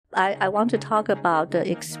I want to talk about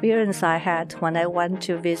the experience I had when I went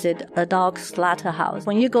to visit a dog slaughterhouse.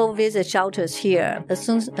 When you go visit shelters here, as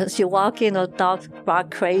soon as you walk in, the dogs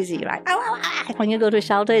bark crazy, right? When you go to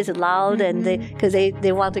shelter, it's loud, and because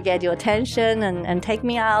they want to get your attention and take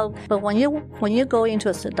me out. But when you go into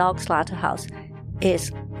a dog slaughterhouse,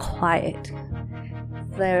 it's quiet,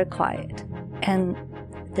 very quiet, and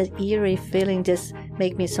the eerie feeling just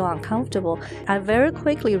make me so uncomfortable. I very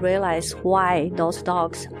quickly realized why those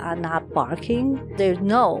dogs are not barking. They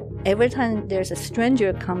know every time there's a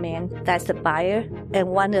stranger come in, that's the buyer, and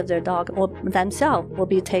one of their dog or themselves will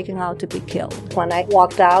be taken out to be killed. When I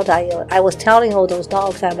walked out, I was telling all those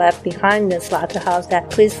dogs I left behind the slaughterhouse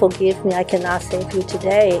that please forgive me, I cannot save you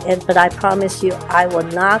today, but I promise you I will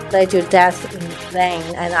not let your death in vain,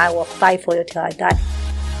 and I will fight for you till I die.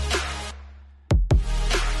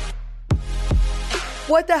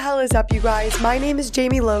 What the hell is up, you guys? My name is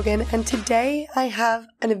Jamie Logan, and today I have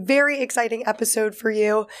a very exciting episode for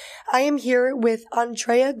you. I am here with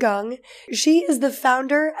Andrea Gung. She is the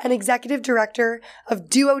founder and executive director of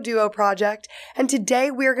Duo Project, and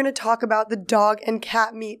today we are going to talk about the dog and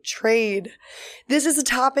cat meat trade. This is a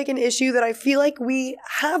topic and issue that I feel like we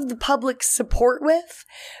have the public support with,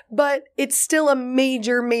 but it's still a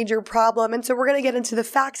major, major problem. And so we're going to get into the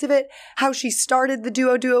facts of it, how she started the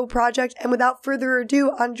Duo Project, and without further ado,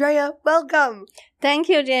 Andrea, welcome. Thank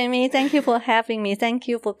you, Jamie. Thank you for having me. Thank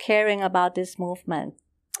you for caring about this movement.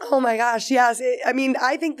 Oh my gosh, yes.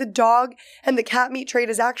 I think the dog and the cat meat trade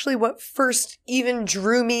is actually what first even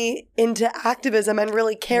drew me into activism and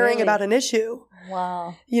really caring about an issue.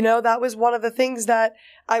 Wow. You know, that was one of the things that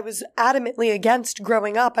I was adamantly against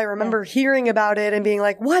growing up. I remember hearing about it and being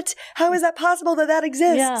like, what? How is that possible that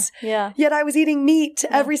exists? Yeah. Yet I was eating meat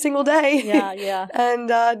every single day. Yeah.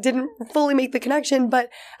 And didn't fully make the connection. But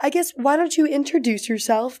I guess, why don't you introduce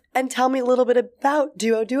yourself and tell me a little bit about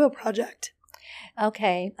Duo Project?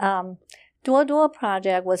 Okay. Duo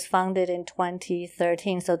Project was founded in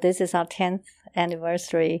 2013. So this is our 10th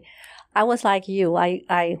anniversary. I was like you.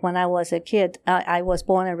 When I was a kid, I was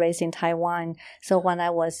born and raised in Taiwan. So when I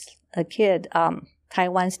was a kid,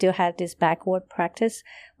 Taiwan still had this backward practice.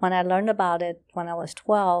 When I learned about it when I was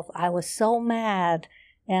 12, I was so mad.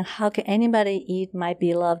 And how can anybody eat my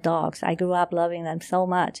beloved dogs? I grew up loving them so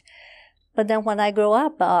much. But then when I grew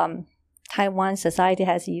up, Taiwan society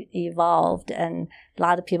has evolved, and a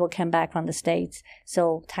lot of people came back from the States.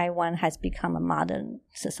 So Taiwan has become a modern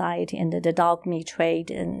society, and the dog meat trade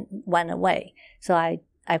went away. So I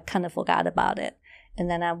kind of forgot about it. And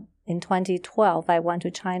then in 2012, I went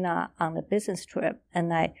to China on a business trip,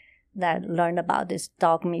 and I learned about this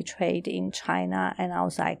dog meat trade in China. And I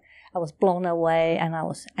was blown away, and I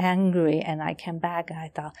was angry. And I came back, and I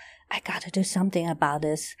thought, I got to do something about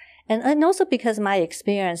this. And also because my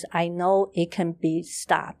experience, I know it can be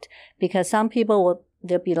stopped. Because some people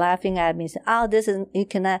they'll be laughing at me and say, oh, this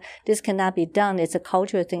cannot be done. It's a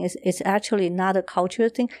cultural thing. It's actually not a cultural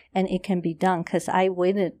thing, and it can be done because I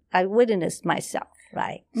witnessed myself,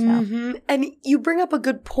 right? So. Mm-hmm. And you bring up a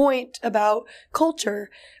good point about culture,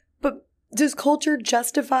 but does culture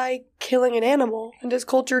justify killing an animal? And does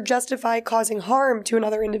culture justify causing harm to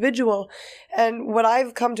another individual? And what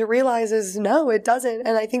I've come to realize is no, it doesn't.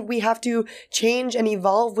 And I think we have to change and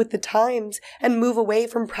evolve with the times and move away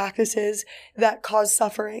from practices that cause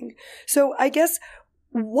suffering. So I guess,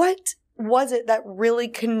 what was it that really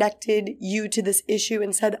connected you to this issue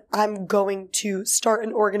and said, I'm going to start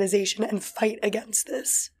an organization and fight against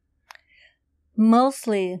this?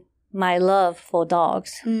 Mostly my love for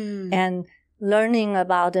dogs and learning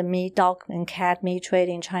about the dog and cat meat trade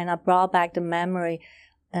in China brought back the memory.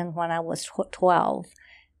 And when I was 12,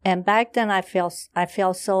 and back then I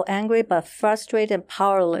felt so angry but frustrated and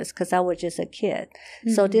powerless because I was just a kid.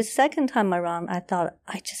 Mm-hmm. So this second time around, I thought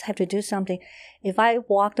I just have to do something. If I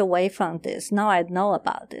walked away from this, now I know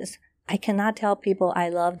about this. I cannot tell people I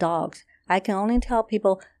love dogs. I can only tell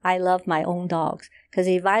people I love my own dogs. Because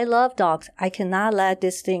if I love dogs, I cannot let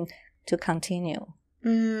this thing to continue.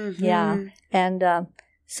 Mm-hmm. Yeah. And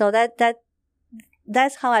so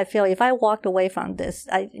that's how I feel. If I walked away from this,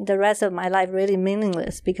 the rest of my life really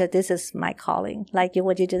meaningless because this is my calling. Like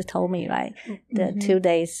what you just told me, right? The 2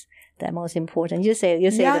 days that most important. You say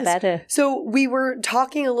yes. It better. So we were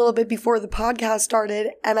talking a little bit before the podcast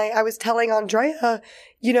started, and I was telling Andrea,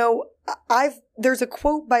 you know, there's a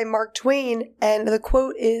quote by Mark Twain, and the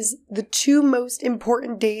quote is, the two most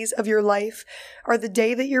important days of your life are the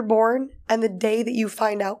day that you're born and the day that you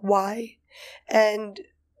find out why. And,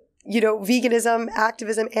 you know, veganism,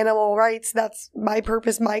 activism, animal rights, that's my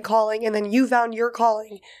purpose, my calling. And then you found your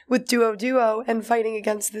calling with Duo and fighting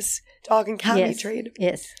against this dog and cat meat trade.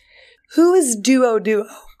 Yes. Who is Duo?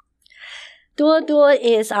 Duo Duo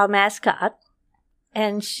is our mascot,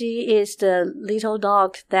 and she is the little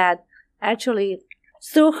dog that actually,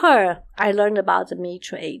 through her, I learned about the meat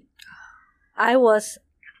trade. I was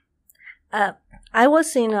on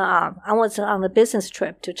a business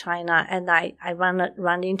trip to China, and I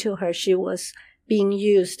run into her. She was being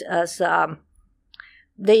used as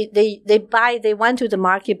they went to the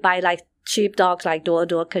market buy like cheap dogs like Duo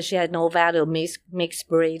Duo because she had no value, mixed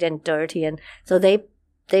breed and dirty, and so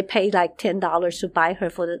they paid like $10 to buy her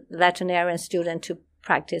for the veterinarian student to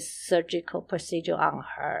practice surgical procedure on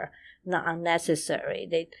her. Not unnecessary.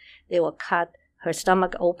 They will cut her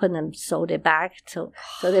stomach open and sew it back. So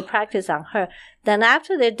they practice on her. Then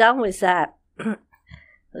after they're done with that,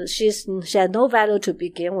 she had no value to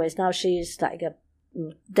begin with. Now she's like a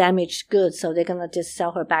damaged goods. So they're gonna just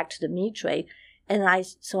sell her back to the meat trade. And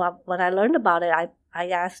when I learned about it, I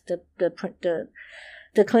asked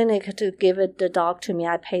the clinic to give the dog to me.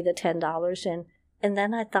 I paid the $10 and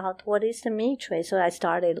then I thought, what is the meat trade? So I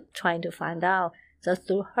started trying to find out. So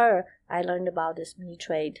through her, I learned about this meat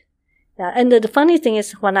trade. Yeah, and the funny thing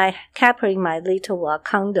is, when I kept her in my little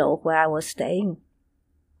condo where I was staying,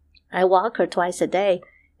 I walk her twice a day.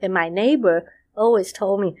 And my neighbor always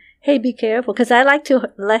told me, hey, be careful, because I like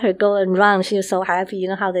to let her go and run. She was so happy, you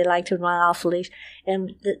know how they like to run off leash.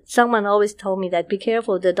 And someone always told me that, be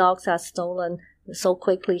careful, the dogs are stolen so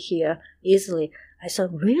quickly here, easily. I said,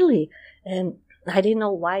 really? And I didn't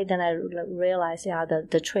know why. Then I realized,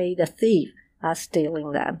 the thief are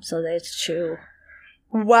stealing them. So that's true.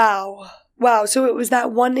 Wow. So it was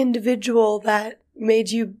that one individual that made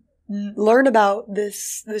you learn about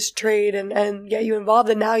this trade and get you involved.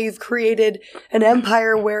 And now you've created an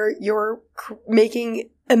empire where you're making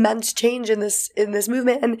immense change in this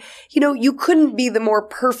movement. And, you couldn't be the more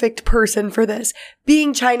perfect person for this.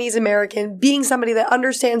 Being Chinese American, being somebody that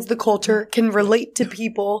understands the culture, can relate to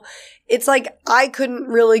people. It's like I couldn't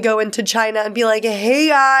really go into China and be like, hey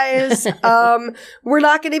guys, we're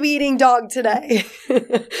not going to be eating dog today.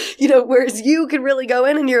 Whereas you could really go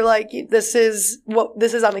in and you're like, this is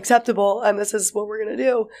unacceptable and this is what we're going to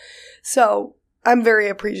do. So I'm very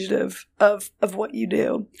appreciative of what you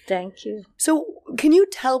do. Thank you. So can you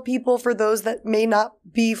tell people, for those that may not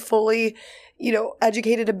be fully,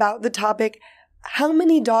 educated about the topic, how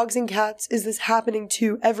many dogs and cats is this happening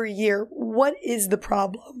to every year? What is the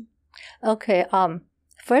problem? Okay.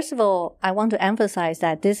 First of all, I want to emphasize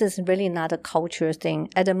that this is really not a culture thing.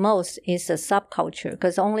 At the most, it's a subculture,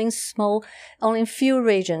 because only few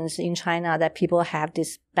regions in China that people have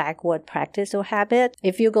this backward practice or habit.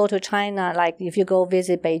 If you go to China, like if you go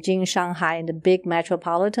visit Beijing, Shanghai, and the big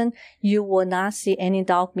metropolitan, you will not see any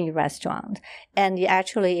dog meat restaurant. And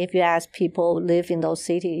actually, if you ask people who live in those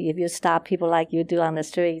cities, if you stop people like you do on the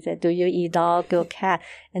street, say, do you eat dog or cat?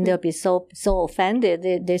 And they'll be so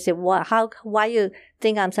offended. They say, why you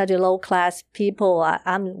think I'm such a low class people?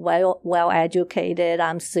 I'm well educated.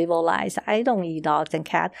 I'm civilized. I don't eat dogs and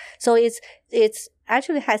cats. So it's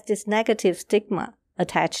actually has this negative stigma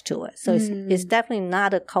attached to it. So it's definitely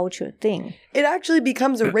not a culture thing. It actually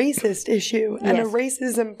becomes a racist issue and a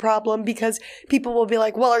racism problem, because people will be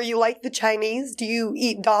like, well, are you like the Chinese? Do you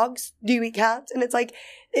eat dogs? Do you eat cats? And it's like,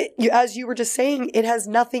 as you were just saying, it has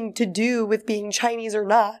nothing to do with being Chinese or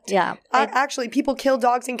not. Yeah. Actually, people kill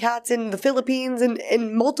dogs and cats in the Philippines and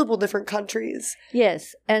in multiple different countries.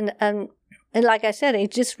 Yes. And like I said,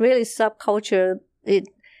 it's just really subculture.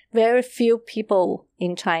 Very few people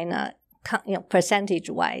in China,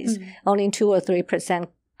 percentage-wise, only 2 or 3%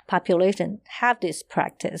 population have this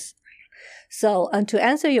practice. So, to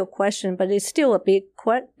answer your question, but it's still a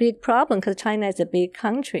quite big problem, because China is a big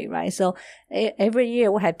country, right? So every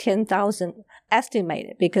year we have 10,000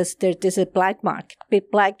 estimated, because there's a black market,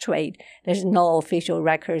 big black trade. There's no official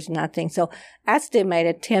records, nothing. So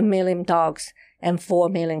estimated 10 million dogs and 4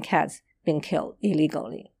 million cats being killed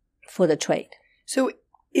illegally for the trade. So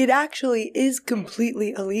it actually is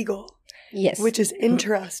completely illegal. Yes. Which is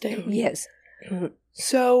interesting. Yes.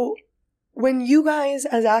 So when you guys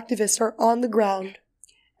as activists are on the ground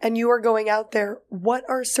and you are going out there, what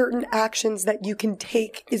are certain actions that you can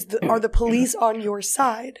take? Are the police on your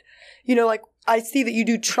side? Like I see that you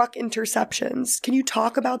do truck interceptions. Can you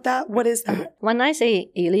talk about that? What is that? When I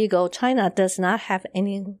say illegal, China does not have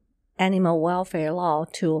any animal welfare law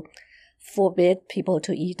to forbid people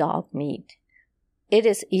to eat dog meat. It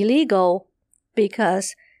is illegal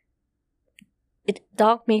because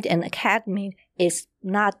dog meat and cat meat is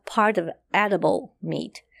not part of edible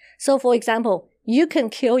meat. So, for example, you can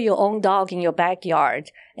kill your own dog in your backyard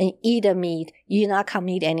and eat the meat. You not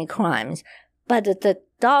commit any crimes. But the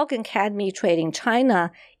dog and cat meat trade in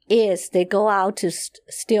China is they go out to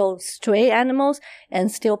steal stray animals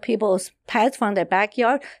and steal people's pets from their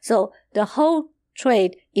backyard. So the whole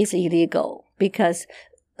trade is illegal because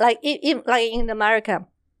like in America,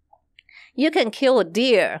 you can kill a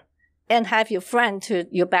deer and have your friend to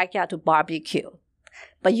your backyard to barbecue,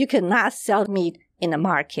 but you cannot sell meat in the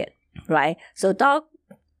market, right? So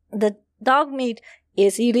the dog meat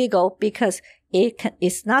is illegal because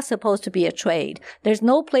it's not supposed to be a trade. There's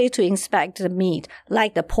no place to inspect the meat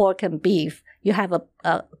like the pork and beef. You have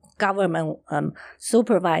a government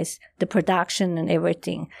supervise the production and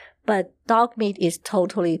everything. But dog meat is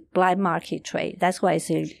totally blind market trade. That's why it's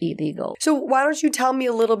illegal. So why don't you tell me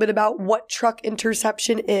a little bit about what truck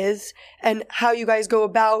interception is and how you guys go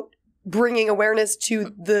about bringing awareness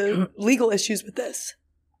to the legal issues with this?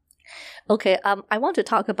 Okay, I want to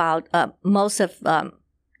talk about most of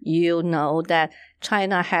you know that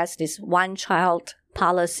China has this one-child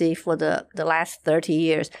policy for the last 30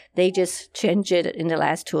 years. They just changed it in the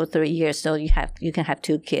last 2 or 3 years, so you can have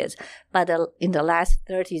 2 kids. But in the last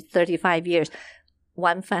 35 years,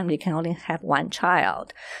 one family can only have 1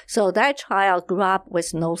 child. So that child grew up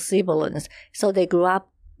with no siblings. So they grew up,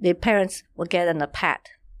 their parents will get a pet.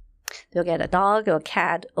 They'll get a dog or a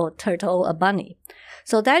cat or a turtle or a bunny.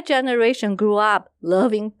 So that generation grew up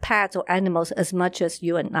loving pets or animals as much as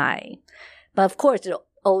you and I. But of course, the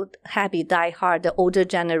old happy die hard, the older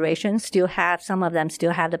generation some of them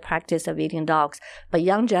still have the practice of eating dogs. But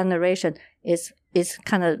young generation is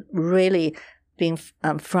kind of really being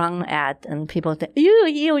flung at, and people think,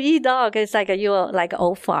 you eat dog. It's like you're like an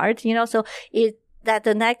old fart, So that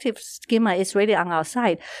the negative schema is really on our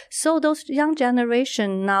side. So those young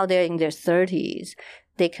generation, now they're in their 30s.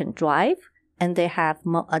 They can drive, and they have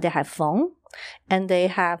phone, and they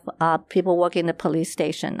have people working in the police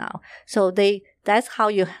station now. So that's how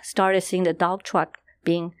you started seeing the dog truck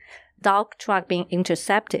being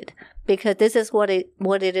intercepted, because this is what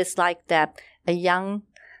it is like, that a young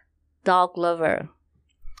dog lover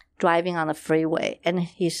driving on the freeway, and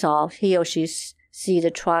he or she see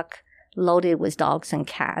the truck loaded with dogs and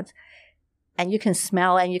cats, and you can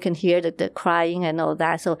smell and you can hear the crying and all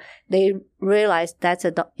that. So they realize that's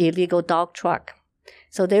an illegal dog truck.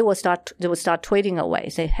 So they will start tweeting away,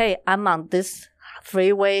 say, hey, I'm on this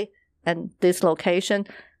freeway and this location.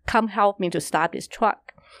 Come help me to stop this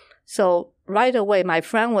truck. So right away, my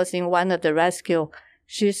friend was in one of the rescue.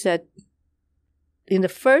 She said, in the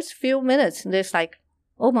first few minutes, there's like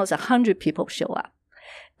almost 100 people show up.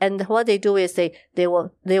 And what they do is they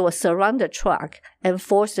will surround the truck and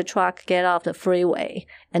force the truck get off the freeway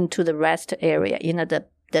and to the rest area,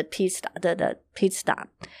 the pit stop.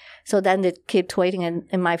 So then they keep waiting,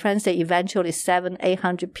 and my friends say eventually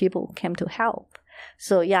 700-800 people came to help.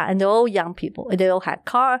 So yeah, and they're all young people. They all have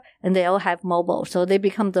car and they all have mobile. So they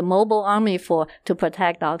become the mobile army to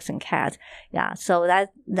protect dogs and cats. Yeah. So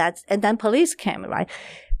that's and then police came, right?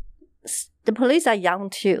 The police are young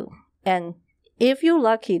too, and if you're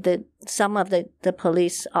lucky, that some of the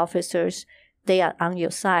police officers, they are on your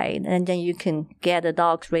side, and then you can get the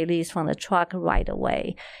dogs released from the truck right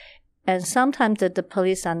away. And sometimes the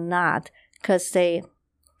police are not, because they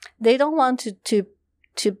don't want to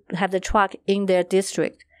have the truck in their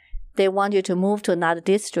district. They want you to move to another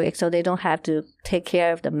district so they don't have to take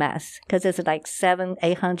care of the mess, because it's like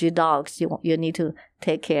 700-800 dogs. You need to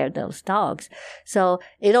take care of those dogs. So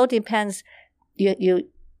it all depends. You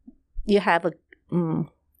have a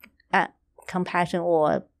compassion,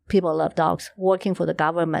 or people love dogs working for the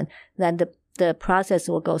government, then the process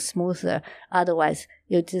will go smoother. Otherwise,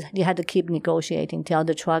 you have to keep negotiating till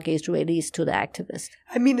the truck is released to the activist.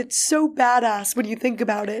 I mean, it's so badass when you think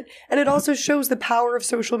about it. And it also shows the power of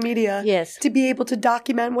social media. Yes. To be able to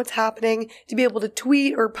document what's happening, to be able to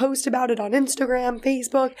tweet or post about it on Instagram,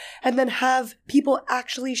 Facebook, and then have people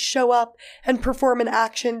actually show up and perform an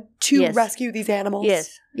action to rescue these animals.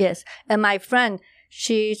 Yes. And my friend,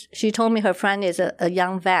 she told me her friend is a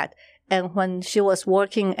young vet. And when she was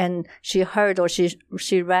working and she heard or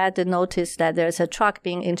she read the notice that there's a truck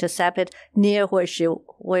being intercepted near where she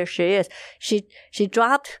is, she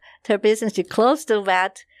dropped her business, she closed the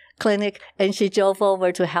vet clinic, and she drove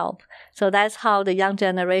over to help. So that's how the young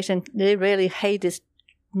generation, they really hate this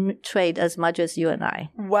trade as much as you and I.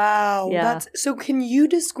 Wow. Yeah. So can you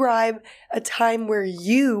describe a time where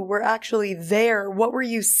you were actually there? What were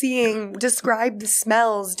you seeing? Describe the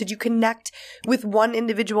smells. Did you connect with one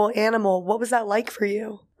individual animal? What was that like for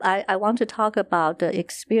you? I want to talk about the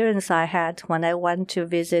experience I had when I went to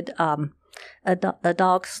visit a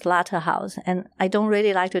dog slaughterhouse. And I don't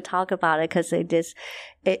really like to talk about it because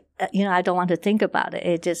I don't want to think about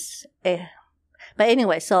it. But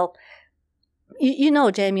anyway, so You know,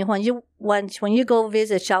 Jamie, when when you go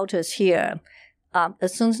visit shelters here,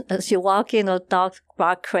 as soon as you walk in, the dogs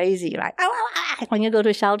bark crazy, like, "Ow, ow, ow." When you go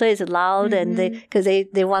to shelter, it's loud, and because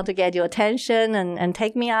they want to get your attention and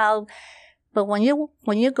take me out. But when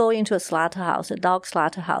you go into a slaughterhouse, a dog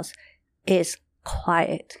slaughterhouse, it's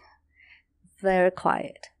quiet, very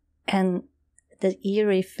quiet, and the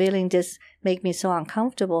eerie feeling just make me so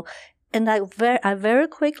uncomfortable. And I very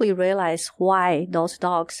quickly realized why those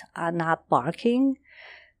dogs are not barking.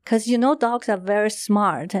 Because dogs are very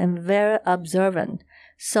smart and very observant.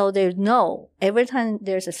 So they know every time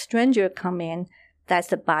there's a stranger come in, that's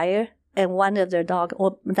the buyer, and one of their dog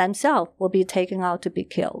or themselves will be taken out to be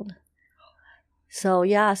killed. So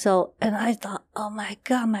and I thought, oh my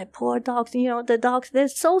God, my poor dogs, the dogs, they're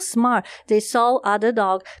so smart. They saw other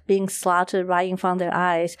dog being slaughtered right in front of their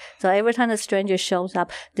eyes. So every time a stranger shows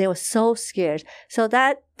up, they were so scared. So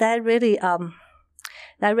that really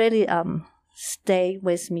stayed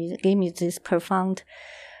with me, gave me this profound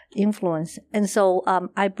influence. And so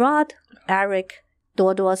I brought Eric,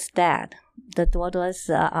 Duoduo's dad. The Duoduo's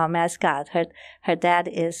our mascot. Her dad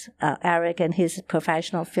is Eric, and he's a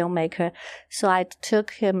professional filmmaker. So I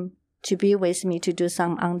took him to be with me to do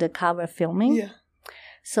some undercover filming. Yeah.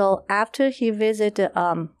 So after he visited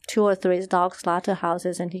 2 or 3 dog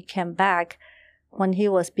slaughterhouses and he came back, when he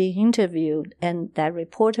was being interviewed and that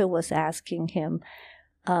reporter was asking him,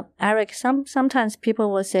 Eric, sometimes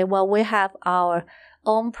people will say, well, we have our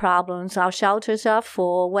own problems. Our shelters are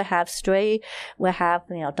full. We have stray. We have,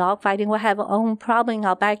 dog fighting. We have our own problem in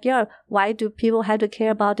our backyard. Why do people have to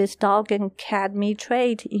care about this dog and cat meat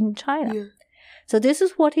trade in China? Yeah. So this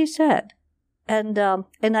is what he said. And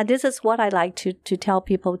this is what I like to tell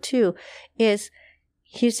people too, is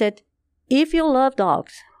he said, if you love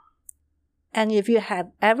dogs and if you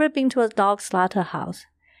have ever been to a dog slaughterhouse,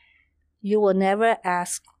 you will never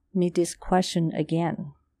ask me this question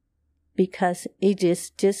again, because it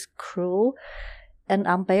is just cruel and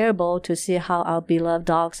unbearable to see how our beloved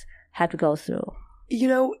dogs have to go through.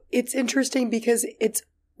 It's interesting because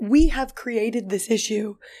we have created this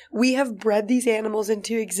issue. We have bred these animals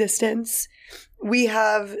into existence. We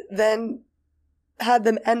have then had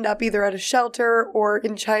them end up either at a shelter or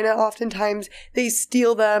in China. Oftentimes they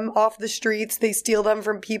steal them off the streets. They steal them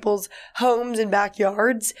from people's homes and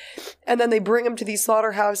backyards. And then they bring them to these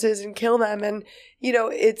slaughterhouses and kill them. And,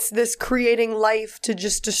 it's this creating life to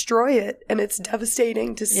just destroy it. And it's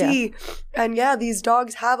devastating to see. Yeah. And these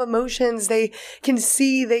dogs have emotions. They can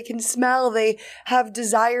see, they can smell, they have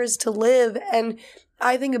desires to live. And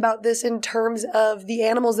I think about this in terms of the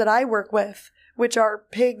animals that I work with, which are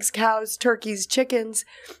pigs, cows, turkeys, chickens,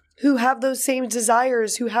 who have those same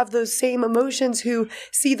desires, who have those same emotions, who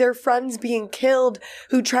see their friends being killed,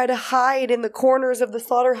 who try to hide in the corners of the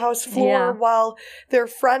slaughterhouse floor while their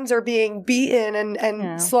friends are being beaten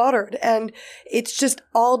and slaughtered. And it's just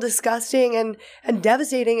all disgusting and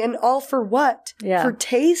devastating, and all for what? Yeah. For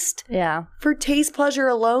taste? Yeah. For taste pleasure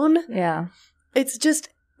alone? Yeah. It's just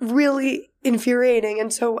really infuriating.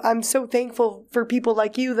 And so I'm so thankful for people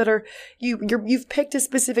like you that are, you've picked a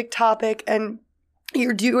specific topic and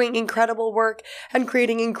you're doing incredible work and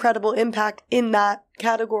creating incredible impact in that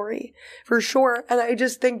category for sure. And I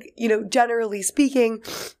just think, generally speaking,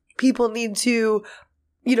 people need to,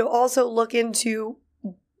 also look into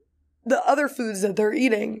the other foods that they're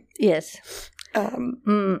eating. Yes.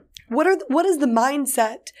 What is the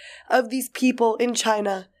mindset of these people in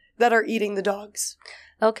China that are eating the dogs?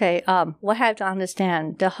 Okay, we have to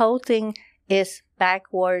understand the whole thing is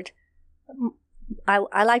backward.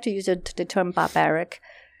 I like to use the term barbaric.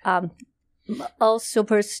 All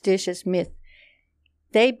superstitious myth.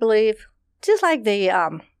 They believe, just like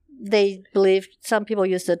they believe some people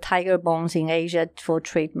use the tiger bones in Asia for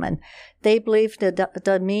treatment. They believe that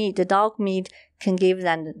the dog meat can give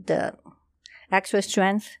them the extra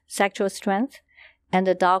strength, sexual strength, and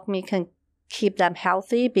the dog meat can keep them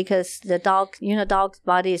healthy because the dog's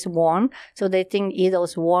body is warm. So they think eat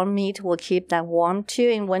those warm meat will keep them warm too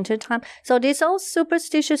in wintertime. So this all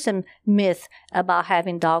superstitious and myth about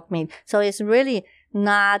having dog meat. So it's really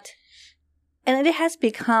not, and it has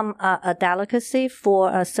become a delicacy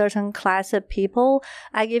for a certain class of people.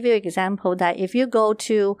 I give you an example that if you go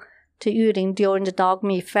to Yulin during the dog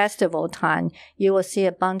meat festival time, you will see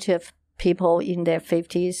a bunch of people in their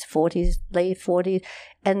 50s, 40s, late 40s,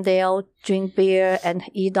 and they'll drink beer and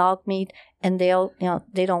eat dog meat, and they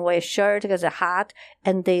don't wear a shirt because it's hot,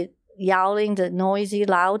 and they yelling, the noisy,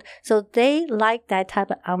 loud. So they like that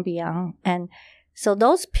type of ambiance. And so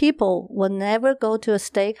those people will never go to a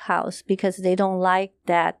steakhouse because they don't like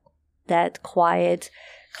that quiet,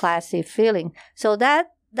 classy feeling. So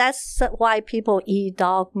that's why people eat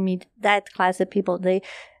dog meat, that class of people,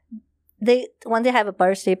 when they have a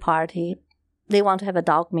birthday party, they want to have a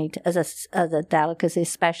dog meat as a delicacy,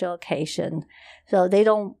 special occasion. So they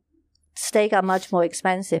don't. Steak are much more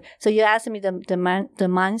expensive. So you ask me, the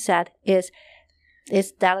mindset is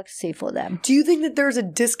delicacy for them. Do you think that there's a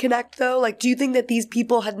disconnect though? Like, do you think that these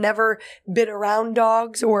people had never been around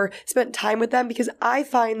dogs or spent time with them? Because I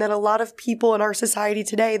find that a lot of people in our society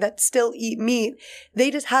today that still eat meat,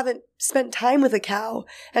 they just haven't spent time with a cow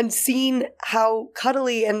and seen how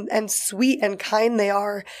cuddly and sweet and kind they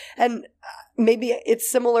are. And maybe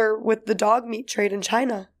it's similar with the dog meat trade in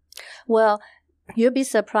China. Well, you'll be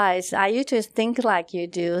surprised. I used to think like you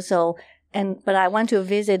do. But I want to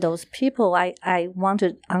visit those people. I want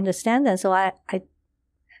to understand them. So I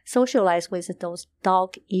socialize with those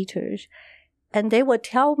dog eaters. And they would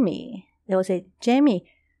tell me, they would say, Jamie,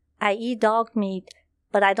 I eat dog meat,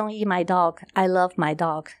 but I don't eat my dog. I love my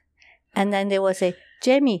dog. And then they would say,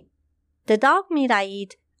 Jamie, the dog meat I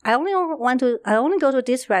eat, I only go to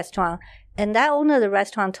this restaurant. And that owner of the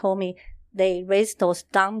restaurant told me they raise those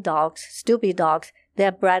dumb dogs, stupid dogs.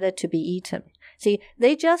 They're bred to be eaten. See,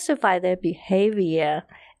 they justify their behavior,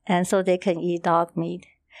 and so they can eat dog meat.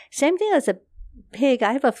 Same thing as a pig.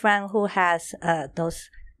 I have a friend who has those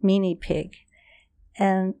mini pig,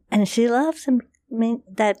 and she loves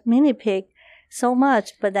that mini pig so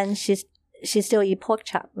much. But then she still eat pork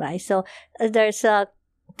chop, right? So there's a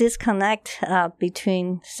disconnect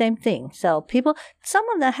between same thing. So some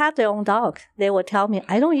of them have their own dog. They will tell me,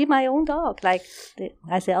 I don't eat my own dog. Like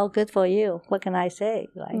I say, oh, good for you. What can I say?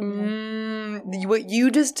 What you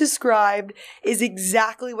just described is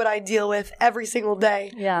exactly what I deal with every single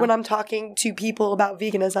day when I'm talking to people about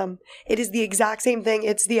veganism. It is the exact same thing.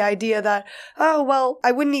 It's the idea that, oh, well,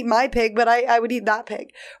 I wouldn't eat my pig, but I would eat that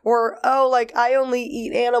pig. Or, oh, like I only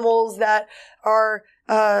eat animals that are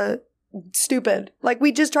stupid. Like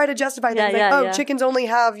we just try to justify things chickens only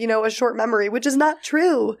have, a short memory, which is not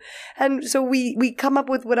true. And so we come up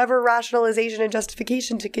with whatever rationalization and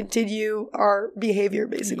justification to continue our behavior,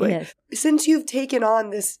 basically. Yes. Since you've taken on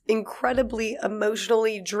this incredibly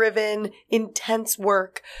emotionally driven, intense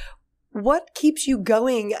work, what keeps you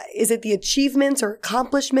going? Is it the achievements or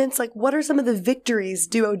accomplishments? Like what are some of the victories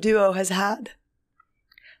Duo has had?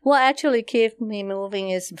 What actually keeps me moving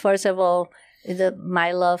is, first of all,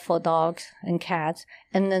 my love for dogs and cats.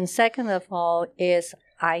 And then second of all is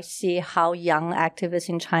I see how young activists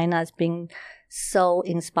in China is being so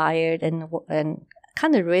inspired and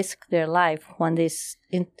kind of risk their life when they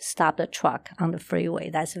stop the truck on the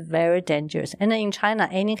freeway. That's very dangerous. And then in China,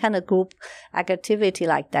 any kind of group activity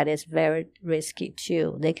like that is very risky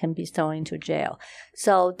too. They can be thrown into jail.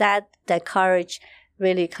 So that courage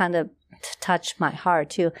really kind of touched my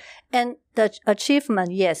heart too. And the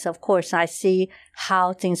achievement, yes, of course, I see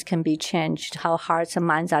how things can be changed, how hearts and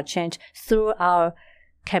minds are changed through our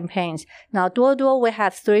campaigns. Now, Duo, we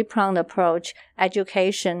have three-pronged approach: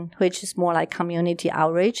 education, which is more like community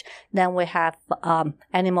outreach. Then we have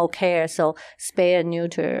animal care, so spay and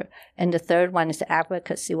neuter. And the third one is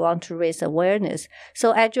advocacy. We want to raise awareness.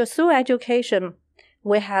 So through education,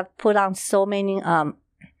 we have put on so many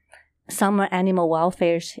summer animal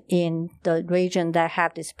welfares in the region that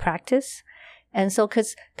have this practice. And so,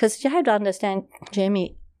 because you have to understand,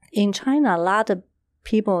 Jamie, in China, a lot of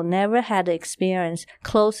people never had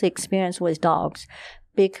close experience with dogs,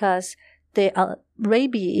 because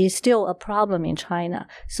rabies is still a problem in China.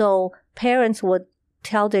 So parents would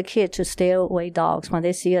tell their kids to stay away dogs when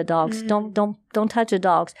they see a dog. Mm-hmm. Don't touch the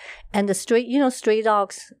dogs. And the stray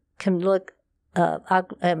dogs can look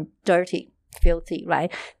dirty. Filthy,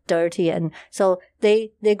 right? Dirty. And so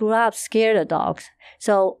they grew up scared of dogs.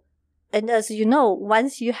 So, and as you know,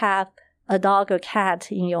 once you have a dog or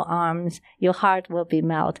cat in your arms, your heart will be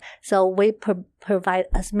melt. So we provide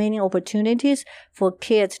as many opportunities for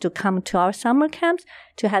kids to come to our summer camps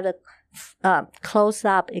to have a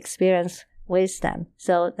close-up experience with them.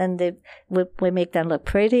 So then we make them look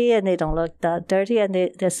pretty, and they don't look dirty, and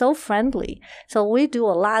they're so friendly. So we do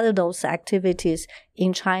a lot of those activities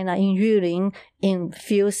in China, in Yulin, in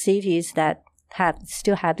few cities that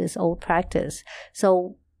still have this old practice.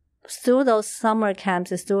 So through those summer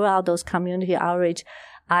camps, throughout those community outreach,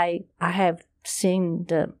 I have seen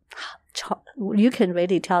you can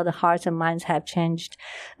really tell the hearts and minds have changed.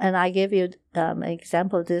 And I give you an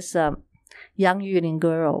example of this young Yulin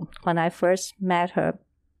girl. When I first met her,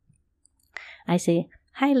 I say,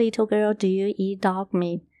 "Hi, little girl, do you eat dog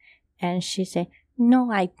meat?" And she said,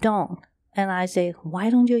 "No, I don't." And I say, "Why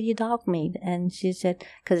don't you eat dog meat?" And she said,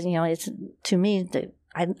 because, it's, to me,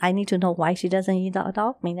 I need to know why she doesn't eat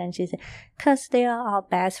dog meat. And she said, "Because they are our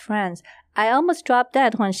best friends. I almost dropped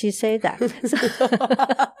that when she said that.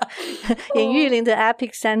 In Yulin, the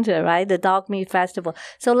Epic Center, right? The dog meat festival.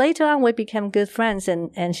 So later on, we became good friends,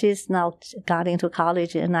 and she's now got into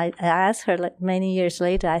college. And I asked her like many years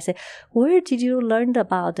later, I said, where did you learn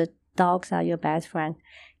about the dogs are your best friend?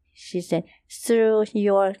 She said, through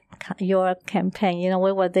your campaign.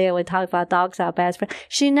 We were there, we talked about dogs are our best friend.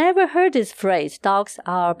 She never heard this phrase, dogs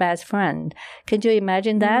are our best friend. Can you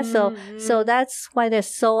imagine that? Mm-hmm. So that's why they're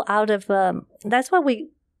so out of, that's why we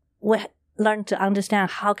learn to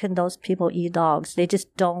understand how can those people eat dogs. They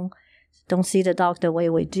just don't see the dog the way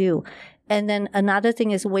we do. And then another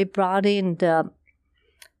thing is we brought in the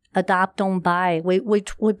adopt, don't buy. We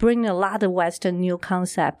bring a lot of Western new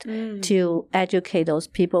concept to educate those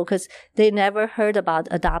people because they never heard about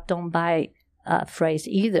adopt, don't buy phrase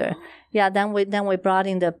either. Yeah, then we brought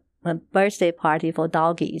in the birthday party for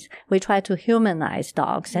doggies. We try to humanize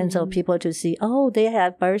dogs, and so people to see, oh, they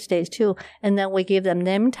have birthdays too. And then we give them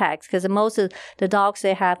name tags because most of the dogs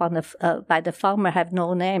they have on the by the farmer have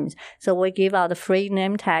no names. So we give out the free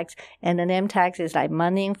name tags, and the name tags is like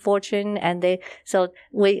money, fortune, and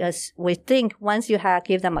we think once you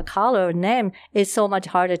give them a collar or name, it's so much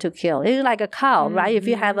harder to kill. It's like a cow, right? If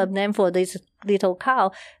you have a name for this little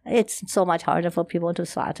cow, it's so much harder for people to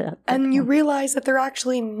slaughter. And you realize that they're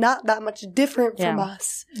actually not that much different from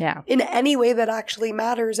us in any way that actually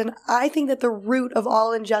matters. And I think that the root of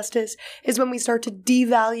all injustice is when we start to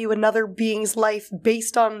devalue another being's life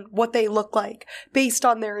based on what they look like, based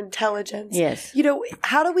on their intelligence. Yes.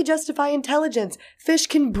 How do we justify intelligence? Fish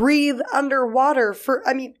can breathe underwater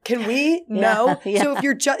can we? No. Yeah. So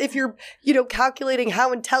if you're calculating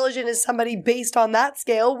how intelligent is somebody based on that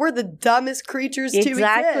scale, we're the dumbest creatures to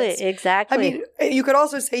exist. Exactly. You could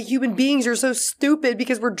also say human beings are so stupid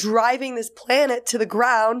because we're driving this planet to the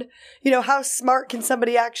ground. How smart can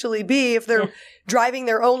somebody actually be if they're driving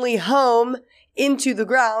their only home into the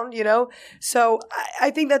ground, So I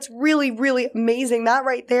think that's really, really amazing. That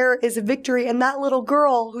right there is a victory. And that little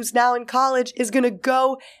girl who's now in college is going to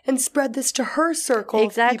go and spread this to her circle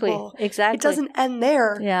of people. Exactly. It doesn't end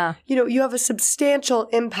there. Yeah. You have a substantial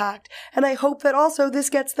impact. And I hope that also this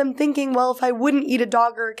gets them thinking, well, if I wouldn't eat a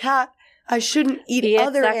dog or a cat, I shouldn't eat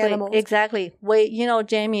other animals. Exactly.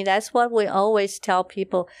 Jamie, that's what we always tell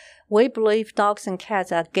people. We believe dogs and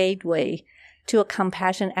cats are a gateway to a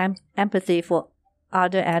compassion and empathy for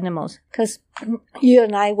other animals. Because you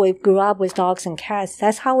and I, we grew up with dogs and cats.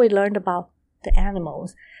 That's how we learned about the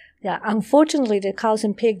animals. Yeah. Unfortunately, the cows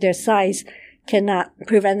and pigs, their size cannot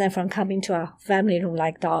prevent them from coming to our family room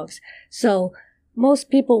like dogs. So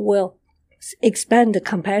most people will expand the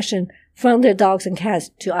compassion from their dogs and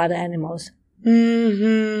cats to other animals.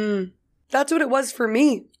 Mm-hmm. That's what it was for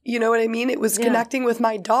me. You know what I mean? It was connecting with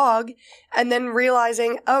my dog and then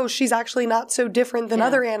realizing, oh, she's actually not so different than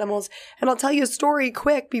other animals. And I'll tell you a story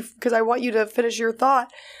quick because I want you to finish your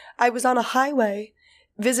thought. I was on a highway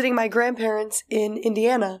visiting my grandparents in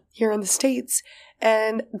Indiana here in the States.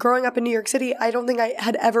 And growing up in New York City, I don't think I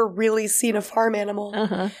had ever really seen a farm animal.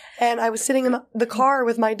 Uh-huh. And I was sitting in the car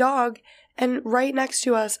with my dog, and right next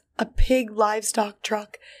to us, a pig livestock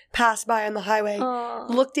truck passed by on the highway.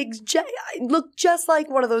 Looked just like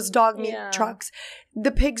one of those dog meat trucks.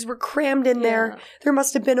 The pigs were crammed in there. There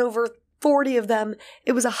must have been over 40 of them.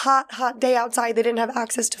 It was a hot, hot day outside. They didn't have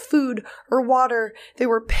access to food or water. They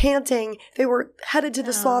were panting. They were headed to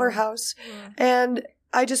the slaughterhouse. And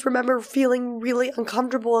I just remember feeling really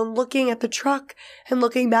uncomfortable and looking at the truck and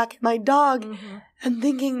looking back at my dog and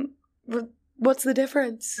thinking, what's the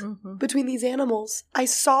difference between these animals? I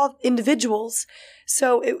saw individuals.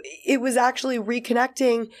 So it was actually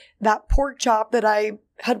reconnecting that pork chop that I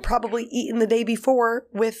had probably eaten the day before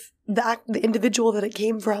with the individual that it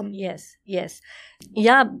came from. Yes.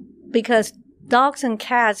 Yeah, because dogs and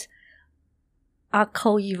cats are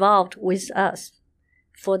co-evolved with us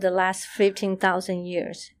for the last 15,000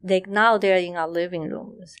 years. Now they're in our living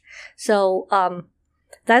rooms. So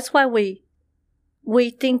that's why we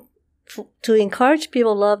think to encourage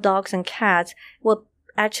people to love dogs and cats will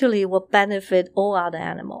benefit all other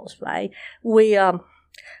animals, right? We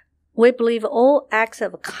believe all acts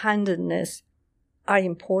of kindness are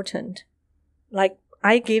important. Like,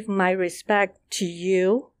 I give my respect to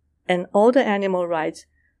you and all the animal rights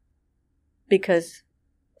because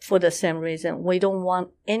for the same reason, we don't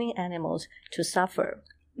want any animals to suffer.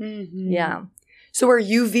 Mm-hmm. Yeah. So are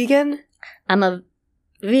you vegan? I'm a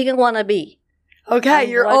vegan wannabe. Okay,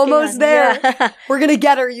 you're almost there. Yeah. We're going to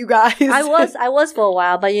get her, you guys. I was for a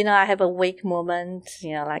while, but I have a weak movement,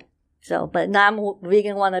 but now I'm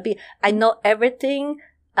vegan wannabe. I know everything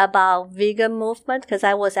about vegan movement because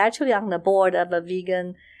I was actually on the board of a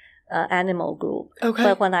vegan animal group. Okay.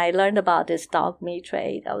 But when I learned about this dog meat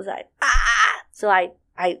trade, I was like, ah! So I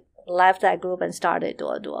left that group and started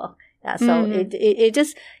Duo. Yeah, so it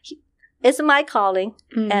just, it's my calling.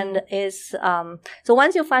 And it's, so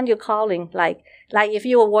once you find your calling, like if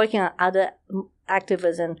you were working on other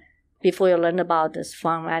activism before you learn about this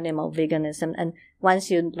farm animal veganism, and once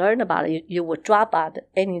you learn about it, you would drop out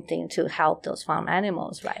anything to help those farm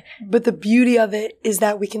animals, right? But the beauty of it is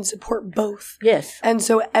that we can support both. Yes. And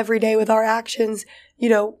so every day with our actions,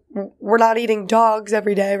 we're not eating dogs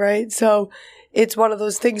every day, right? So it's one of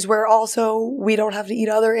those things where also we don't have to eat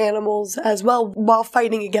other animals as well while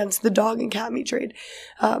fighting against the dog and cat meat trade,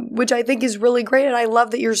 which I think is really great. And I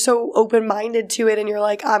love that you're so open-minded to it and you're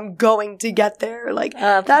like, I'm going to get there. Like,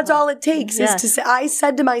 that's all it takes is to say, I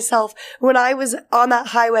said to myself when I was on that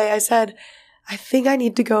highway, I said, I think I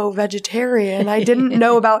need to go vegetarian. I didn't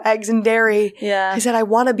know about eggs and dairy. Yeah. I said, I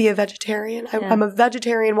want to be a vegetarian. I'm a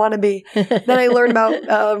vegetarian wannabe. Then I learned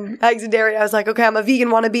about eggs and dairy. I was like, okay, I'm a vegan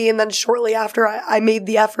wannabe. And then shortly after, I made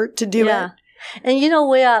the effort to do it. And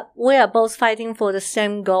we are both fighting for the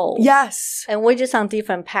same goal. Yes. And we're just on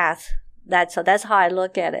different paths. That's how I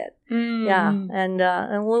look at it. Yeah.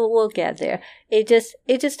 And we'll get there. It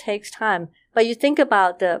just takes time. But you think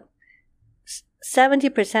about the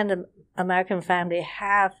 70% of American family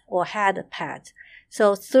have or had a pet.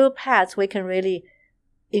 So through pets, we can really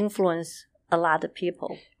influence a lot of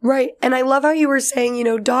people. Right. And I love how you were saying,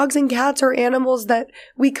 dogs and cats are animals that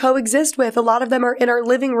we coexist with. A lot of them are in our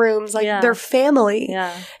living rooms, like they're family.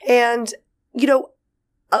 Yeah. And,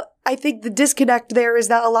 I think the disconnect there is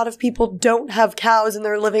that a lot of people don't have cows in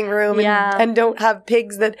their living room and don't have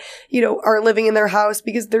pigs that, are living in their house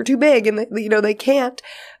because they're too big and, they can't.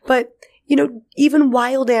 But even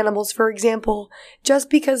wild animals, for example, just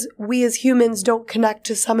because we as humans don't connect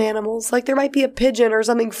to some animals, like there might be a pigeon or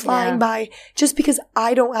something flying by, just because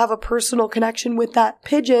I don't have a personal connection with that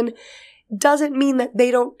pigeon doesn't mean that they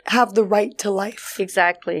don't have the right to life.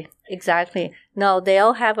 Exactly. No, they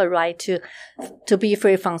all have a right to be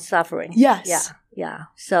free from suffering. Yes. Yeah.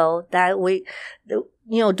 So that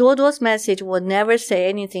Duo's message will never say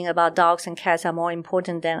anything about dogs and cats are more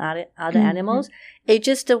important than other animals. It's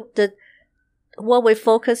just the what we're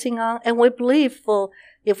focusing on, and we believe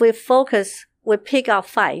if we focus, we pick our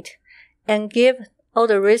fight and give all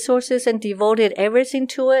the resources and devoted everything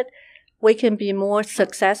to it, we can be more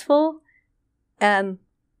successful and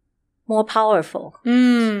more powerful.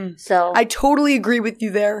 So I totally agree with you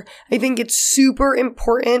there. I think it's super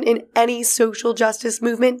important in any social justice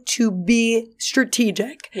movement to be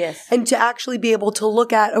strategic. Yes. And to actually be able to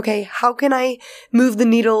look at, okay, how can I move the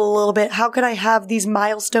needle a little bit? How can I have these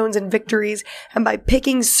milestones and victories? And by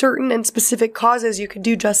picking certain and specific causes, you can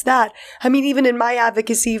do just that. I mean, even in my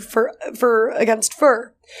advocacy for against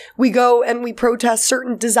fur, we go and we protest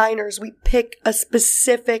certain designers. We pick a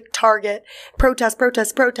specific target, protest,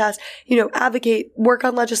 advocate, work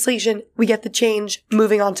on legislation. We get the change,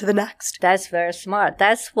 moving on to the next. That's very smart.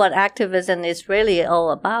 That's what activism is really all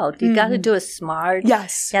about. You got to do it smart.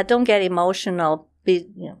 Yes. Yeah, don't get emotional. Be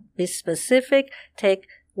specific. Take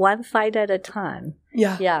one fight at a time.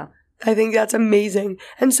 Yeah. I think that's amazing.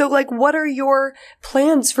 And so, what are your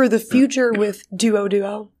plans for the future with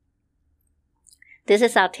Duo? This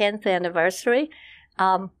is our 10th anniversary.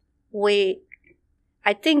 I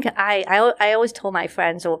think I always told my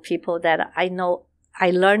friends or people that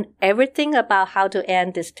I learned everything about how to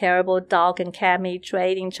end this terrible dog and cat meat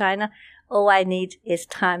trade in China. All I need is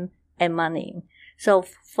time and money. So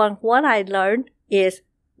from what I learned is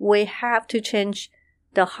we have to change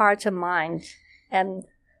the hearts and minds. And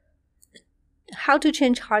how to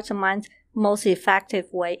change hearts and minds, most effective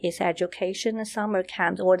way is education and summer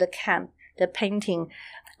camps or the painting,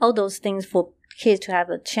 all those things for kids to have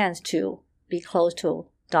a chance to be close to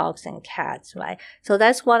dogs and cats, right? So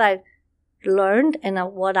that's what I learned and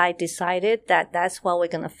what I decided that's what we're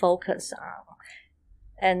going to focus on.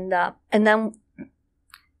 And then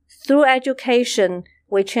through education,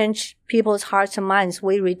 we change people's hearts and minds.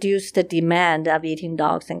 We reduce the demand of eating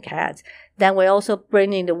dogs and cats. Then we also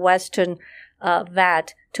bring in the Western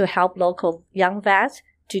vet to help local young vets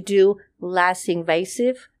to do less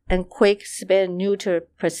invasive and quick spay and neuter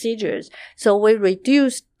procedures. So we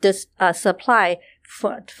reduce this supply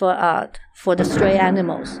for the stray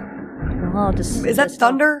animals. Is that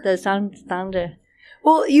thunder? The thunder.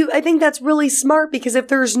 Well, I think that's really smart because if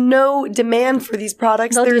there's no demand for these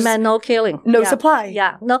products, there's demand, no killing, no supply.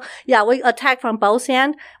 Yeah, no, yeah. We attack from both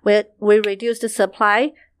ends. We reduce the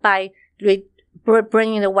supply by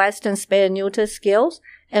bringing the Western spay and neuter skills,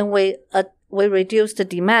 and we reduce the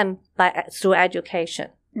demand through education.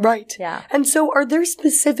 Right. Yeah. And so are there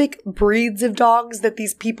specific breeds of dogs that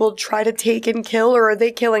these people try to take and kill, or are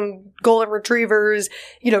they killing golden retrievers,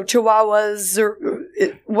 chihuahuas,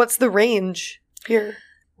 or what's the range here?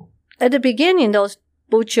 At the beginning, those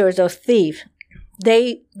butchers or thieves,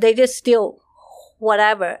 they just steal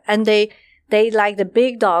whatever, and they like the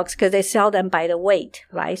big dogs because they sell them by the weight,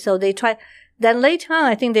 right? So they try. Then later on,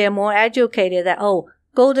 I think they are more educated that,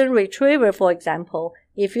 golden retriever, for example,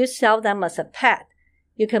 if you sell them as a pet,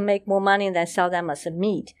 you can make more money than sell them as a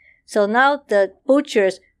meat. So now the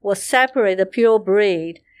butchers will separate the pure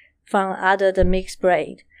breed from the mixed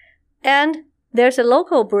breed. And there's a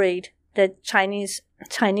local breed, the Chinese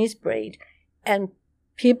breed, and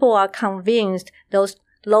people are convinced those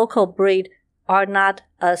local breed are not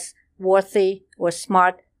as worthy or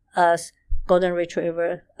smart as golden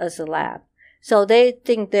retriever, as a lab. So they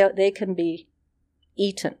think they can be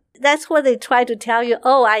eaten. That's what they try to tell you.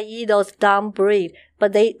 I eat those dumb breed,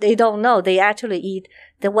 but they don't know. They actually eat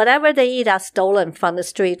whatever they eat are stolen from the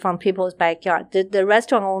street, from people's backyard. The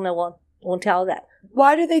restaurant owner won't tell that.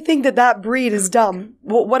 Why do they think that breed is dumb?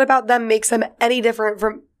 What about them makes them any different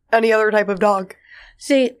from any other type of dog?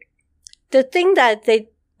 See, the thing that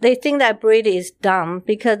they think that breed is dumb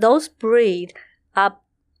because those breed are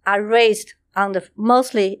raised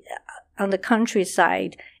mostly on the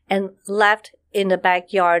countryside and left in the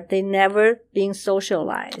backyard. They never been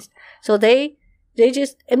socialized. So they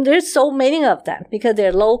just, and there's so many of them because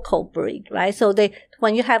they're local breed, right? So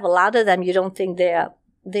when you have a lot of them, you don't think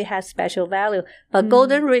they have special value. But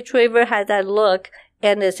golden retriever has that look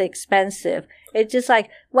and it's expensive. It's just like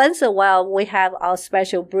once in a while we have our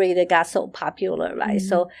special breed that got so popular, right?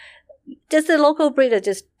 So just the local breed are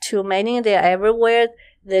just too many. They're everywhere.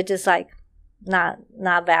 They're just like not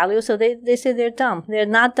value. So they say they're dumb. They're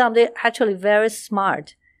not dumb. They're actually very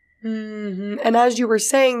smart. Mm-hmm. And as you were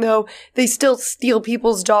saying, though, they still steal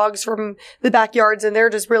people's dogs from the backyards, and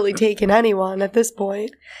they're just really taking anyone at this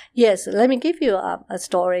point. Yes. Let me give you a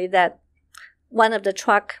story that one of the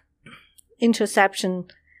truck interception,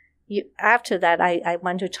 after that, I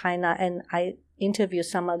went to China and I interviewed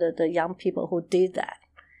some of the young people who did that.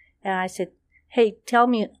 And I said, hey, tell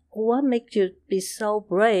me, what makes you be so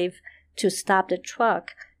brave to stop the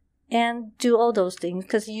truck and do all those things?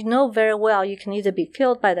 Because you know very well you can either be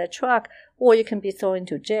killed by the truck or you can be thrown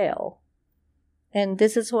into jail. And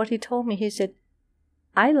this is what he told me. He said,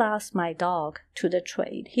 I lost my dog to the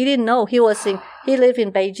trade. He didn't know. He lived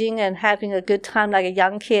in Beijing and having a good time like a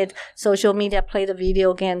young kid. Social media, played the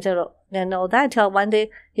video games and all that until one day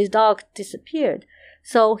his dog disappeared.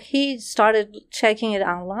 So he started checking it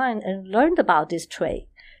online and learned about this trade.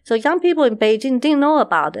 So young people in Beijing didn't know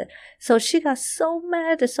about it. So she got so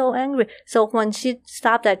mad and so angry. So when she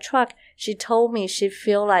stopped that truck, she told me she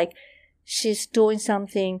feel like she's doing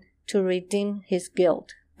something to redeem his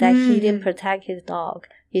guilt, that he didn't protect his dog.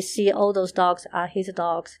 He see all those dogs are his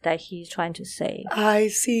dogs that he's trying to save. I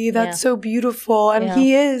see. That's so beautiful. And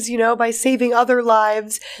he is, by saving other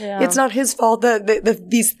lives. Yeah. It's not his fault that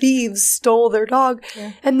these thieves stole their dog.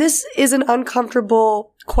 Yeah. And this is an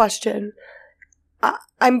uncomfortable question.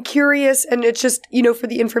 I'm curious, and it's just, for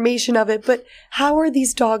the information of it, but how are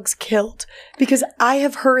these dogs killed? Because I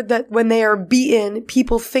have heard that when they are beaten,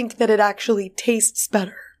 people think that it actually tastes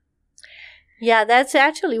better. Yeah, that's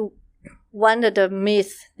actually one of the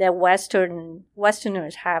myths that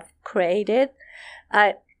Westerners have created.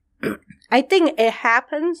 I think it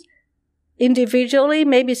happens individually.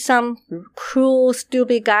 Maybe some cruel,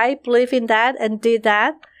 stupid guy believed in that and did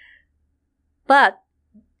that. But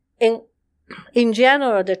in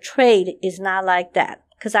general, the trade is not like that.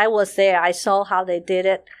 Because I was there. I saw how they did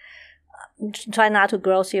it. Try not to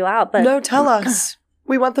gross you out. But no, tell us.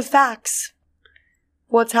 We want the facts.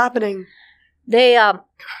 What's happening? They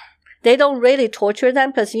don't really torture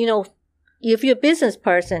them because, if you're a business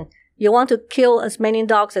person, you want to kill as many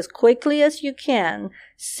dogs as quickly as you can,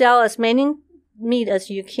 sell as many meat as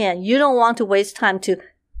you can. You don't want to waste time to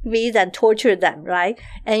beat and torture them, right?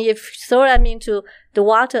 And if you throw them into the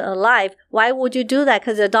water alive, why would you do that?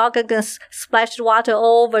 Because the dog can splash water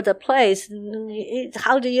all over the place.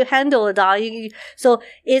 How do you handle a dog? So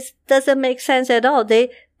it doesn't make sense at all. They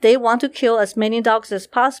want to kill as many dogs as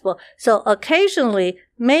possible. So occasionally,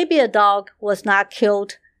 maybe a dog was not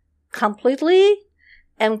killed completely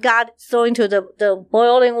and got thrown into the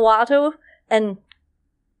boiling water and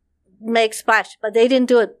make splash, but they didn't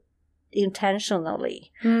do it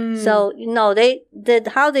intentionally. So,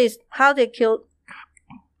 how they killed.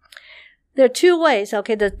 There are two ways,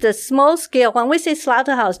 okay? The small scale, when we say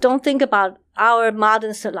slaughterhouse, don't think about our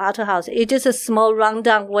modern slaughterhouse. It's just a small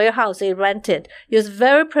rundown warehouse they rented. It was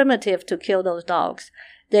very primitive to kill those dogs.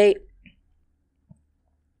 They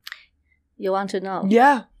You want to know?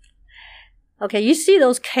 Yeah. Okay, you see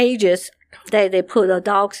those cages that they put the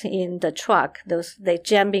dogs in the truck. They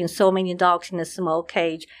jam in so many dogs in a small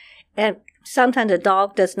cage. And sometimes the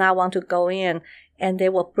dog does not want to go in, and they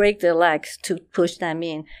will break their legs to push them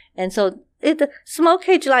in. And so the small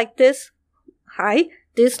cage like this high,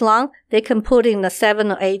 this long, they can put in the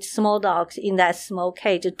 7 or 8 small dogs in that small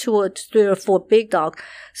cage, 2 or 3 or 4 big dogs.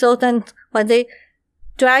 So then when they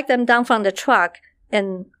drag them down from the truck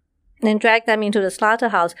and then drag them into the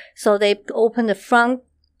slaughterhouse, so they open the front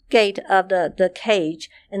gate of the cage,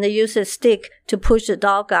 and they use a stick to push the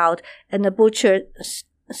dog out, and the butcher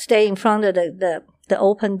stay in front of the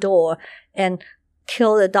open door and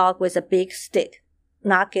kill the dog with a big stick,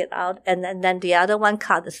 knock it out, and then the other one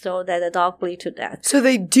cut the throat that the dog bleed to death. So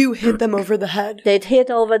they do hit them over the head. They hit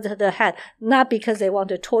over the head, not because they want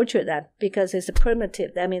to torture them, because it's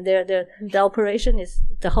primitive. I mean, the operation is,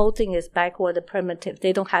 the whole thing is backward and primitive.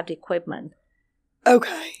 They don't have the equipment.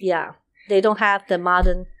 Okay. Yeah, they don't have the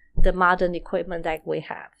modern equipment that we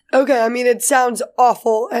have. Okay, I mean, it sounds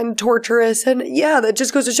awful and torturous, and yeah, that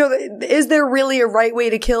just goes to show that, is there really a right way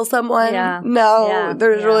to kill someone? Yeah. No, Yeah.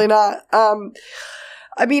 There's really not.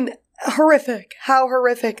 I mean, horrific. How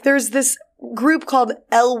horrific. There's this group called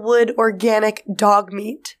Elwood Organic Dog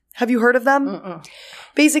Meat. Have you heard of them? Mm-mm.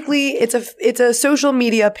 Basically, it's a social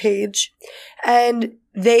media page, and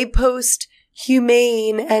they post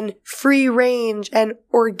humane and free range and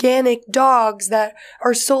organic dogs that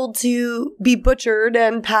are sold to be butchered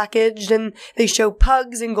and packaged, and they show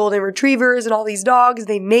pugs and golden retrievers and all these dogs.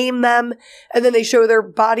 They name them, and then they show their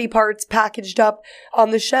body parts packaged up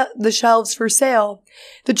on the shelves for sale.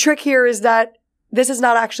 The trick here is that this is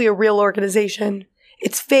not actually a real organization.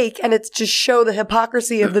 It's fake, and it's to show the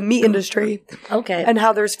hypocrisy of the meat industry. Okay. And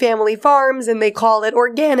how there's family farms, and they call it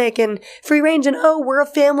organic and free range, and oh, we're a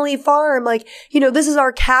family farm. Like, this is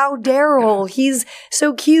our cow, Daryl. He's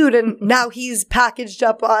so cute, and now he's packaged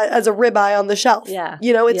up as a ribeye on the shelf. Yeah.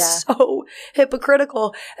 It's so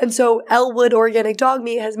hypocritical. And so Elwood Organic Dog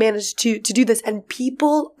Meat has managed to do this, and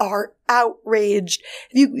people are outraged.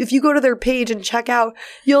 If you go to their page and check out,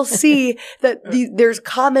 you'll see that there's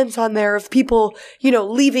comments on there of people,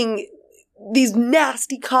 leaving these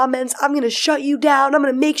nasty comments. I'm going to shut you down. I'm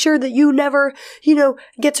going to make sure that you never,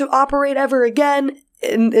 get to operate ever again.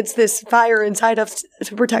 And it's this fire inside us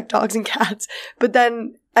to protect dogs and cats. But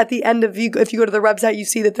then at the end of if you go to their website, you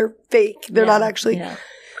see that they're fake. They're not actually. Yeah.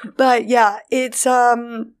 But yeah, it's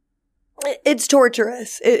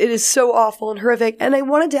torturous. It is so awful and horrific. And I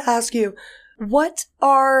wanted to ask you, what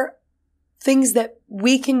are things that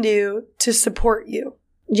we can do to support you?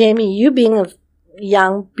 Jamie, you being a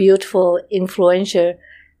young, beautiful influencer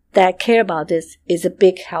that care about this is a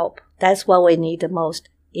big help. That's what we need the most.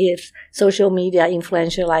 If social media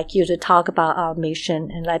influencer like you to talk about our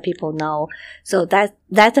mission and let people know. So that's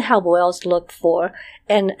the help we also look for.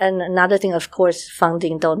 And another thing, of course,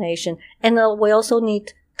 funding, donation. And we also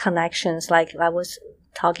need connections, like I was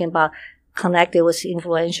talking about, connected with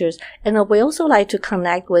influencers. And we also like to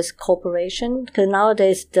connect with corporation, because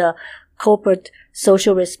nowadays the corporate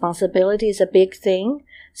social responsibility is a big thing.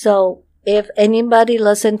 So if anybody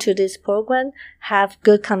listen to this program, have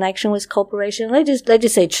good connection with corporation, let's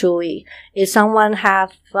just say Chewy. If someone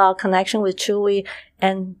have a connection with Chewy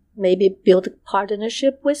and maybe build a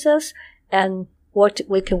partnership with us, and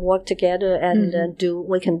we can work together and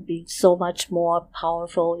we can be so much more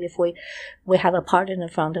powerful if we have a partner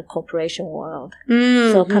from the corporation world.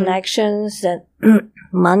 Mm-hmm. So connections and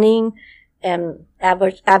money and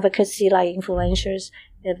advocacy like influencers,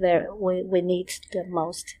 we need the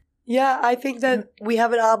most. Yeah, I think that we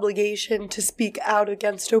have an obligation to speak out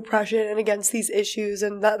against oppression and against these issues.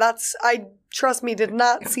 And I trust me, did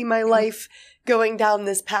not see my life going down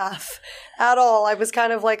this path at all. I was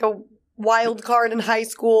kind of like a wild card in high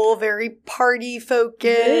school, very party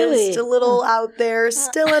focused, really? A little out there,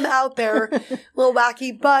 still am out there, a little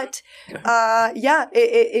wacky. But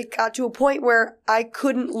it got to a point where I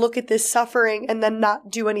couldn't look at this suffering and then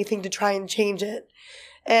not do anything to try and change it.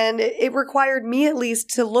 And it required me at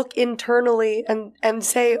least to look internally and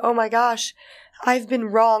say, oh my gosh, I've been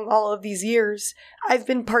wrong all of these years. I've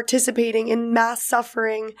been participating in mass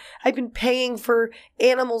suffering. I've been paying for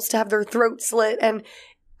animals to have their throats slit. And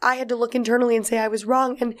I had to look internally and say I was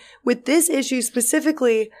wrong. And with this issue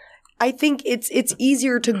specifically, I think it's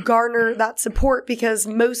easier to garner that support because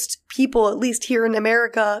most people, at least here in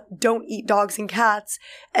America, don't eat dogs and cats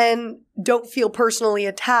and don't feel personally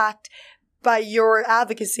attacked by your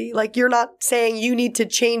advocacy. Like, you're not saying you need to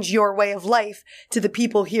change your way of life to the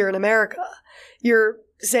people here in America. You're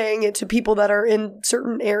saying it to people that are in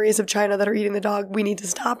certain areas of China that are eating the dog, we need to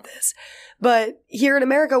stop this. But here in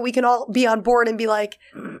America, we can all be on board and be like,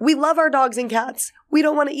 we love our dogs and cats. We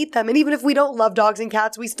don't want to eat them. And even if we don't love dogs and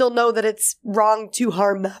cats, we still know that it's wrong to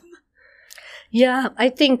harm them. Yeah, I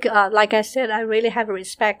think, like I said, I really have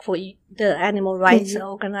respect for the animal rights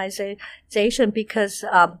organization because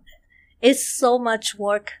it's so much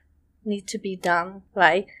work need to be done,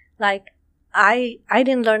 right? Like, I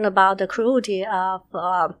didn't learn about the cruelty of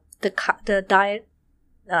the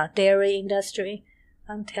dairy industry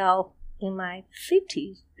until in my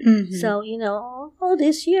 50s. Mm-hmm. So, all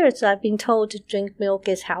these years I've been told to drink milk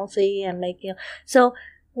is healthy and so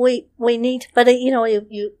we need, but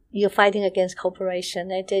you're fighting against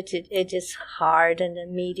corporation. It is hard in the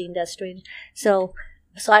meat industry. So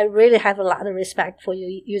I really have a lot of respect for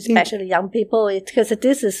you especially young people, because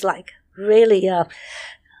this is like really a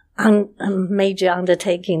major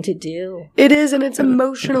undertaking to do. It is, and it's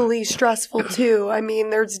emotionally stressful too. I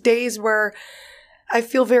mean, there's days where I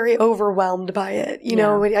feel very overwhelmed by it.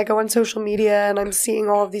 When I go on social media and I'm seeing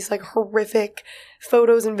all of these like horrific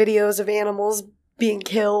photos and videos of animals being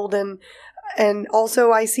killed, and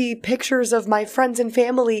also I see pictures of my friends and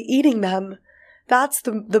family eating them. That's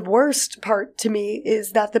the worst part to me,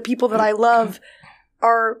 is that the people that I love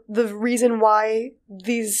are the reason why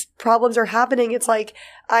these problems are happening. It's like,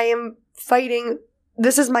 I am fighting,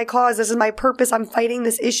 this is my cause, this is my purpose, I'm fighting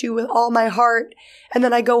this issue with all my heart, and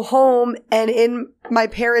then I go home and in my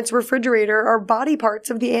parents' refrigerator are body parts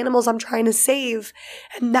of the animals I'm trying to save,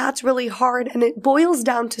 and that's really hard, and it boils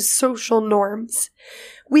down to social norms.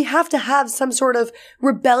 We have to have some sort of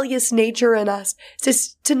rebellious nature in us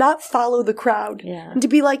to not follow the crowd. Yeah. And to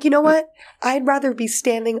be like, you know what? I'd rather be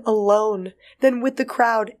standing alone than with the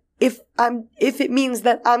crowd if it means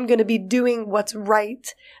that I'm going to be doing what's right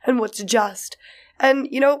and what's just. And,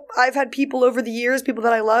 I've had people over the years, people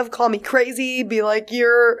that I love, call me crazy, be like,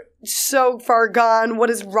 you're so far gone. What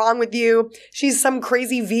is wrong with you? She's some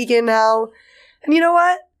crazy vegan now. And you know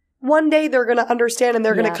what? One day they're going to understand and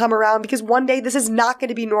they're going to come around, because one day this is not going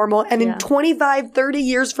to be normal. And in 25, 30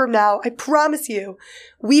 years from now, I promise you,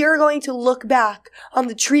 we are going to look back on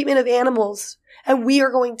the treatment of animals and we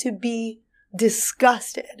are going to be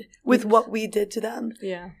disgusted with what we did to them.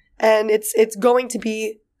 Yeah. And it's going to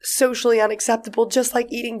be socially unacceptable, just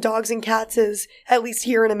like eating dogs and cats is, at least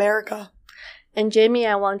here in America. And Jamie,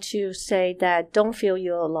 I want to say that don't feel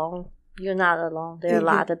you're alone. You're not alone. There are a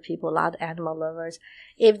lot of people, a lot of animal lovers.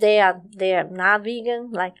 If they are not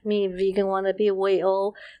vegan, like me, vegan wannabe,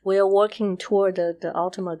 we're working toward the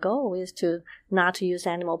ultimate goal is not to use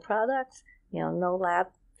animal products. No lab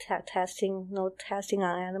testing, no testing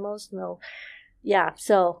on animals, no. Yeah,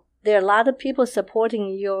 so there are a lot of people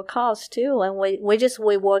supporting your cause too, and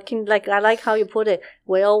we're working, like I like how you put it.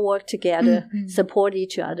 We all work together, support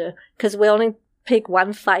each other, because we only pick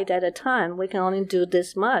one fight at a time. We can only do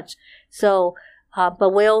this much. So,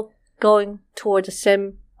 but we're going toward the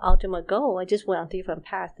same ultimate goal. I just went on different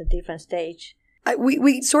paths, a different stage.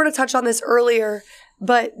 We sort of touched on this earlier,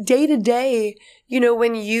 but day to day,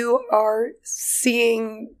 when you are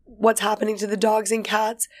seeing what's happening to the dogs and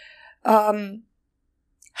cats,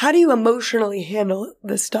 how do you emotionally handle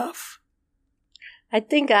this stuff? I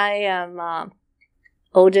think I am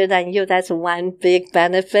older than you. That's one big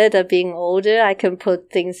benefit of being older. I can put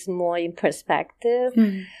things more in perspective.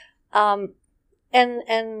 And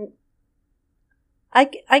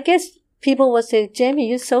I guess people will say, Jamie,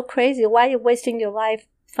 you're so crazy. Why are you wasting your life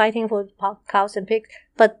fighting for cows and pigs?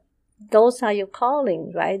 But those are your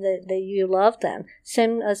calling, right? That you love them.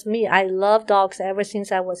 Same as me. I love dogs ever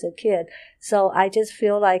since I was a kid. So I just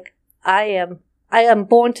feel like I am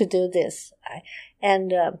born to do this.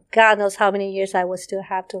 And God knows how many years I will still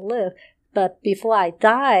have to live. But before I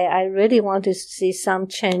die, I really want to see some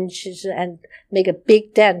changes and make a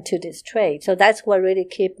big dent to this trade. So that's what really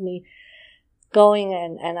kept me going,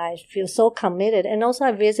 and I feel so committed. And also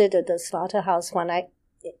I visited the slaughterhouse. When I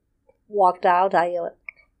walked out,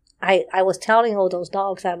 I was telling all those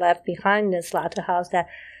dogs I left behind in the slaughterhouse that,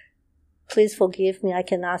 please forgive me, I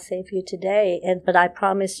cannot save you today. But I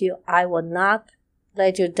promise you, I will not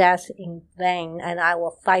let your death in vain, and I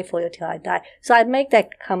will fight for you till I die. So I make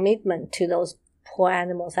that commitment to those poor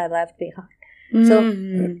animals I left behind. So,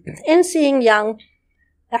 in seeing young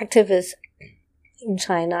activists in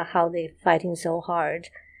China, how they're fighting so hard,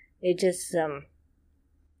 it just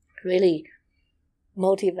really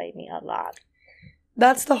motivate me a lot.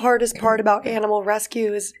 That's the hardest part about animal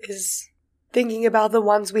rescue is thinking about the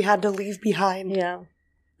ones we had to leave behind. Yeah.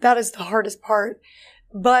 That is the hardest part.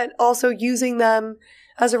 But also using them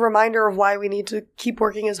as a reminder of why we need to keep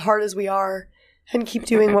working as hard as we are and keep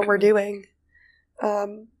doing what we're doing.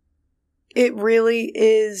 it really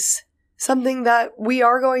is something that we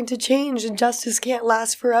are going to change, and justice can't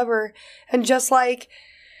last forever. And just like,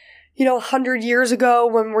 100 years ago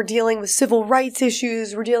when we're dealing with civil rights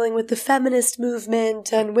issues, we're dealing with the feminist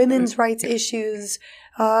movement and women's rights issues.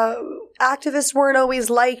 Activists weren't always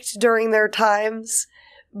liked during their times,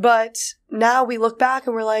 but now we look back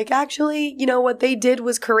and we're like, actually, what they did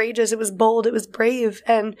was courageous. It was bold. It was brave.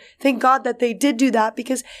 And thank God that they did do that,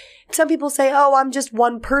 because some people say, oh, I'm just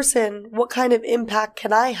one person. What kind of impact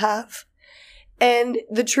can I have? And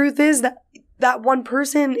the truth is that one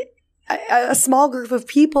person, a small group of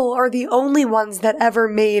people, are the only ones that ever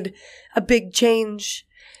made a big change.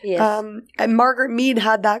 Yes. And Margaret Mead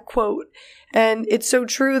had that quote. And it's so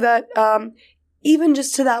true that even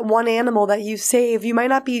just to that one animal that you save, you might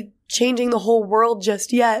not be changing the whole world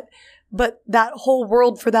just yet, but that whole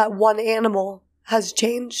world for that one animal has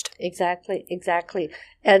changed. Exactly.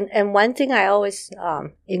 And one thing I always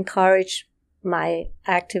encourage my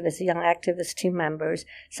young activist team members,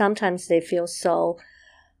 sometimes they feel so,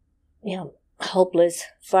 hopeless,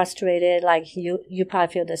 frustrated, like you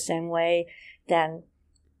probably feel the same way. And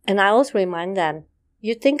I always remind them,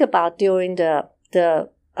 you think about during the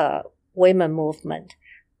women movement,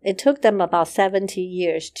 it took them about 70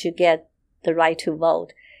 years to get the right to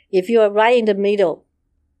vote. If you are right in the middle,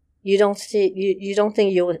 you don't think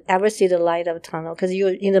you will ever see the light of the tunnel, because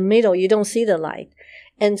you're in the middle, you don't see the light.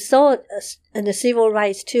 And so, in the civil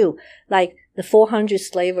rights too, like the 400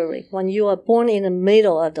 slavery, when you are born in the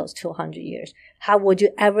middle of those 200 years, how would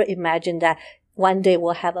you ever imagine that one day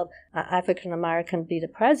we'll have an African American be the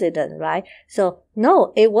president, right? So,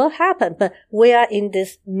 no, it will happen, but we are in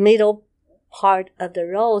this middle part of the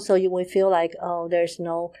road, so you will feel like, oh, there's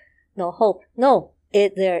no hope. No,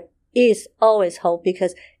 there is always hope,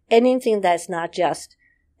 because anything that's not just,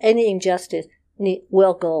 any injustice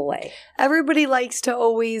will go away. Everybody likes to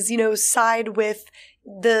always, side with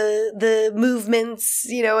the movements,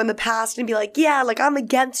 in the past and be like, yeah, like I'm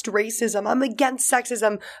against racism. I'm against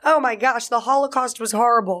sexism. Oh my gosh, the Holocaust was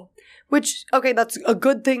horrible. Which, okay, that's a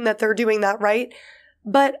good thing that they're doing that, right?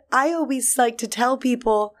 But I always like to tell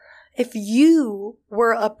people, if you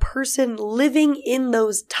were a person living in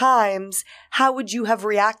those times, how would you have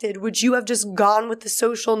reacted? Would you have just gone with the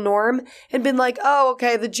social norm and been like, oh,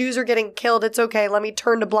 okay, the Jews are getting killed. It's okay. Let me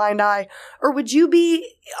turn a blind eye. Or would you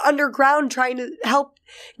be underground trying to help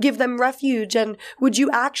give them refuge? And would you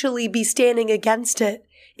actually be standing against it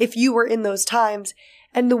if you were in those times?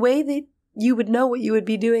 And the way that you would know what you would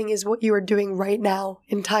be doing is what you are doing right now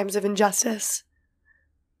in times of injustice.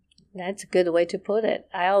 That's a good way to put it.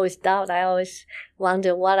 I always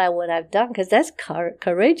wonder what I would have done, because that's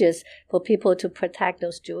courageous for people to protect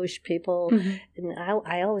those Jewish people. Mm-hmm. And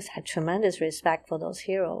I always had tremendous respect for those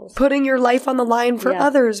heroes. Putting your life on the line for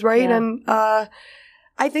others, right? Yeah. And I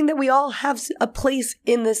think that we all have a place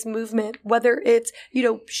in this movement, whether it's,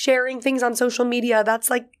 sharing things on social media. That's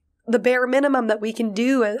like the bare minimum that we can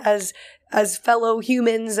do as fellow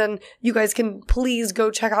humans. And you guys can please go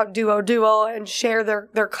check out Duo and share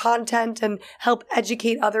their content and help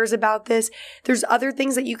educate others about this. There's other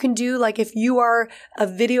things that you can do, like if you are a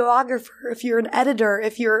videographer, if you're an editor,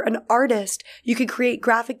 if you're an artist, you can create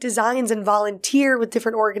graphic designs and volunteer with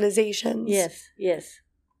different organizations. Yes.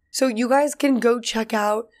 So you guys can go check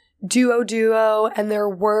out Duo and their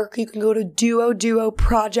work. You can go to Duo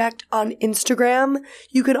Project on Instagram.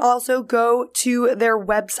 You can also go to their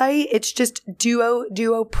website. It's just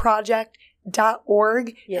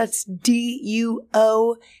duoproject.org. Yes. That's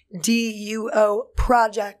DUO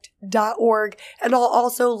project.org. And I'll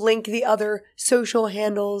also link the other social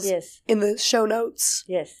handles in the show notes.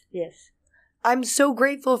 Yes. I'm so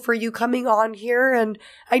grateful for you coming on here, and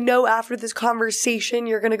I know after this conversation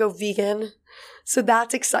you're going to go vegan. So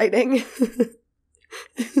that's exciting.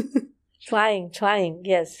 Trying,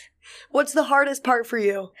 yes. What's the hardest part for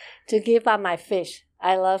you? To give up my fish.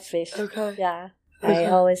 I love fish. Okay. Yeah. Okay.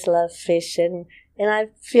 I always love fish, and I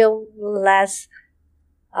feel less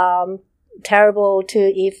terrible to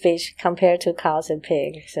eat fish compared to cows and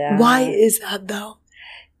pigs. Why is that though?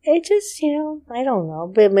 It just, I don't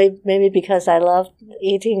know. But maybe because I love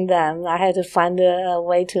eating them, I had to find a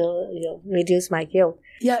way to reduce my guilt.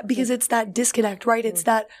 Yeah, because it's that disconnect, right? It's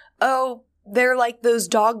that, they're like those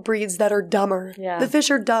dog breeds that are dumber. Yeah. The fish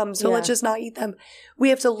are dumb, so let's just not eat them. We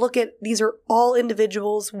have to look at, these are all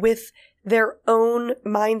individuals with their own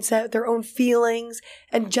mindset, their own feelings.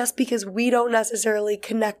 And just because we don't necessarily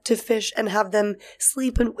connect to fish and have them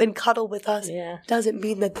sleep and cuddle with us doesn't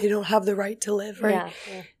mean that they don't have the right to live, right?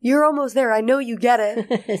 Yeah. You're almost there. I know you get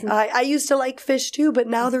it. I used to like fish too, but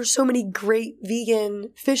now there's so many great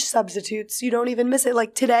vegan fish substitutes. You don't even miss it.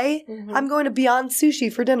 Like today, I'm going to Beyond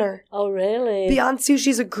Sushi for dinner. Oh, really? Beyond Sushi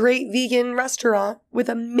is a great vegan restaurant with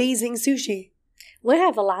amazing sushi. We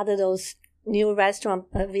have a lot of those new restaurant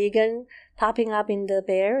vegan popping up in the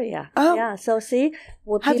Bay Area. Oh. Yeah. So see,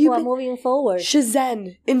 people are moving forward.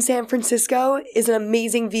 Shizen in San Francisco is an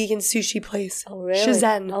amazing vegan sushi place. Oh, really?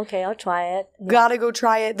 Shizen. Okay, I'll try it. Yeah. Gotta go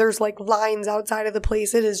try it. There's like lines outside of the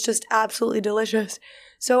place. It is just absolutely delicious.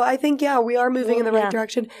 So I think, we are moving in the right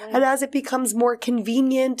direction. Yeah. And as it becomes more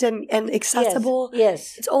convenient and accessible,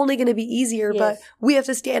 it's only going to be easier. But we have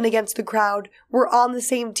to stand against the crowd. We're on the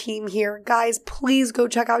same team here. Guys, please go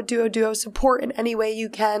check out Duo. Support in any way you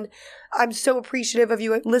can. I'm so appreciative of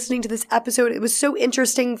you listening to this episode. It was so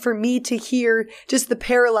interesting for me to hear just the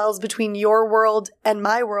parallels between your world and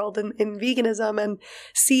my world in veganism, and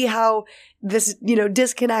see how this,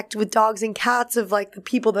 disconnect with dogs and cats of like the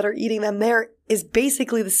people that are eating them there is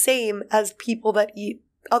basically the same as people that eat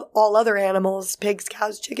all other animals, pigs,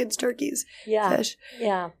 cows, chickens, turkeys, fish.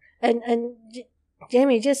 Yeah. And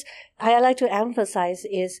Jamie, I like to emphasize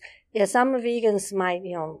is some vegans might,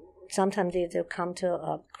 sometimes they'll come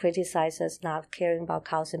to criticize us not caring about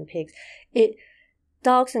cows and pigs.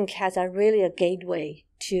 Dogs and cats are really a gateway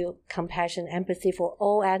to compassion, empathy for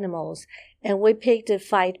all animals. And we picked the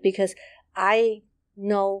fight because I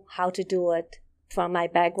know how to do it from my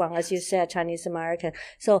background, as you said, Chinese American.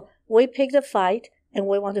 So we picked the fight, and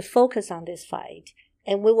we want to focus on this fight.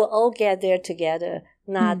 And we will all get there together,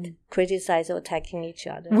 not criticize or attacking each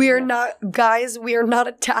other. We are not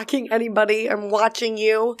attacking anybody. I'm watching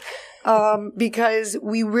you because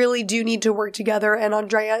we really do need to work together. And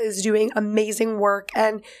Andrea is doing amazing work.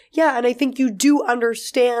 And and I think you do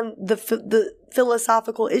understand the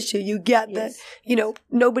philosophical issue. You get that,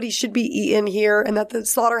 nobody should be eaten here, and that the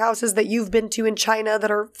slaughterhouses that you've been to in China that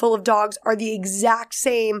are full of dogs are the exact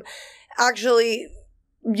same. Actually,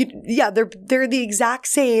 they're the exact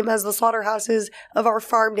same as the slaughterhouses of our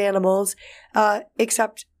farmed animals,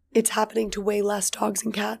 except it's happening to way less dogs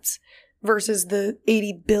and cats versus the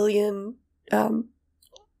 80 billion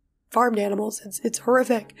farmed animals. It's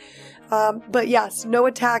horrific. But yes, no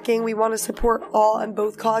attacking. We want to support all and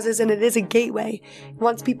both causes, and it is a gateway.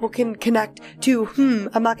 Once people can connect to,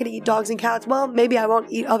 I'm not going to eat dogs and cats, well, maybe I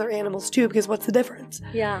won't eat other animals too, because what's the difference?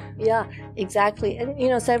 Yeah, exactly.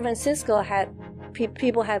 And, San Francisco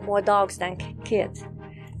people have more dogs than kids.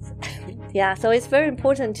 So it's very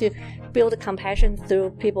important to build compassion through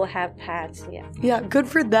people have pets. Yeah, good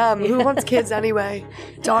for them. Who wants kids anyway?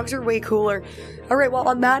 Dogs are way cooler. All right, well,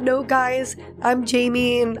 on that note, guys, I'm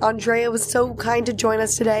Jamie, and Andrea was so kind to join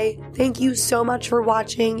us today. Thank you so much for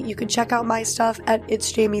watching. You can check out my stuff at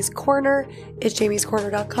It's Jamie's Corner,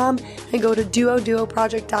 itsjamiescorner.com, and go to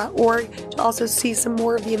duoproject.org to also see some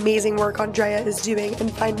more of the amazing work Andrea is doing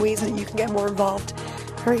and find ways that you can get more involved.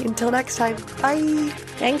 All right, until next time, bye.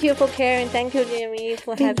 Thank you for caring. Thank you, Jamie,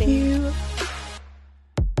 for having me. Thank you.